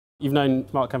You've known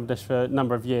Mark Cavendish for a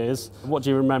number of years. What do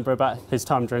you remember about his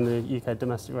time during the UK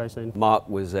domestic racing? Mark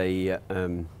was a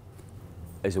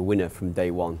winner from day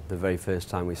one. The very first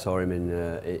time we saw him in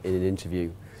an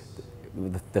interview,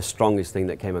 the strongest thing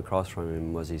that came across from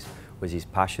him was his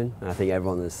passion. And I think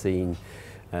everyone has seen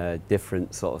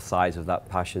different sort of sides of that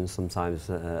passion. Sometimes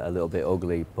a little bit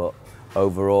ugly, but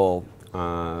overall,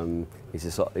 he's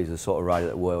a sort of rider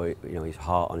that wore his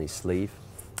heart on his sleeve,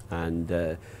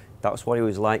 and that was what he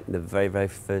was like the very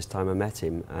first time I met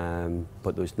him.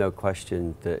 But there was no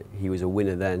question that he was a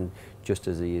winner then, just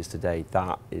as he is today.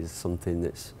 That is something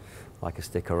that's like a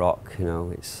stick of rock.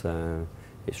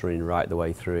 It's running right the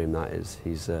way through him. That is,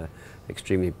 he's an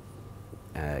extremely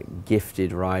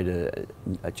gifted rider.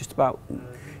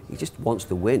 He just wants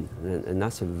to win, and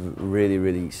that's a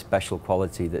really special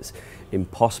quality that's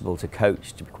impossible to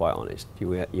coach, to be quite honest.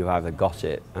 You either got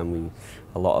it, and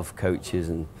a lot of coaches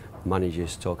and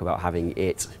managers talk about having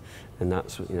it, and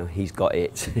that's, he's got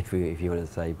it, if you want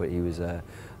to say. But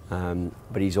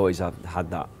but he's always had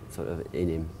that sort of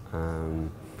in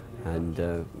him,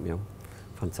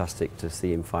 fantastic to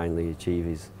see him finally achieve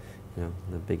his,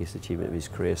 the biggest achievement of his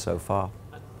career so far.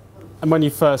 And when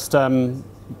you first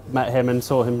met him and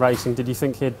saw him racing, did you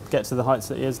think he'd get to the heights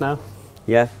that he is now?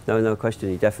 Yeah, no question.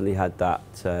 He definitely had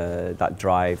that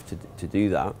drive to do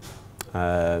that.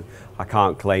 I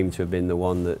can't claim to have been the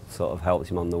one that sort of helped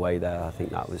him on the way there. I think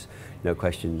that was, no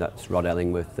question, that's Rod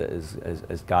Ellingworth that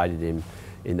has guided him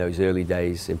in those early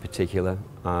days in particular.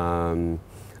 And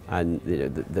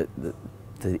the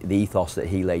ethos that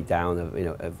he laid down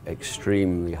of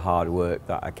extremely hard work,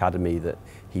 that academy that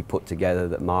he put together,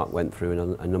 that Mark went through,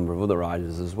 and a number of other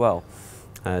riders as well,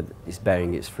 is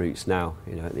bearing its fruits now.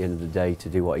 At the end of the day, to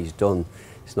do what he's done,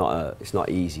 it's not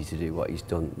easy to do what he's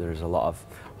done. There's a lot of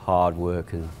hard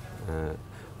work and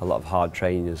a lot of hard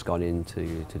training has gone in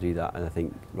to do that, and I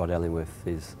think Rod Ellingworth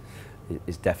is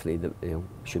definitely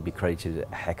should be credited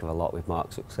a heck of a lot with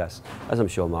Mark's success, as I'm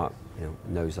sure Mark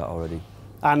knows that already.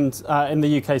 And in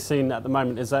the UK scene at the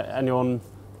moment, is there anyone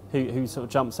who sort of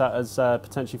jumps out as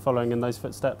potentially following in those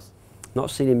footsteps? Not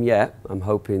seen him yet. I'm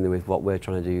hoping that with what we're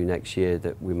trying to do next year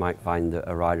that we might find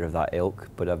a rider of that ilk,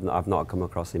 but I've not come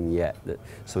across him yet.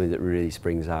 Something that really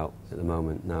springs out at the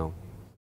moment now.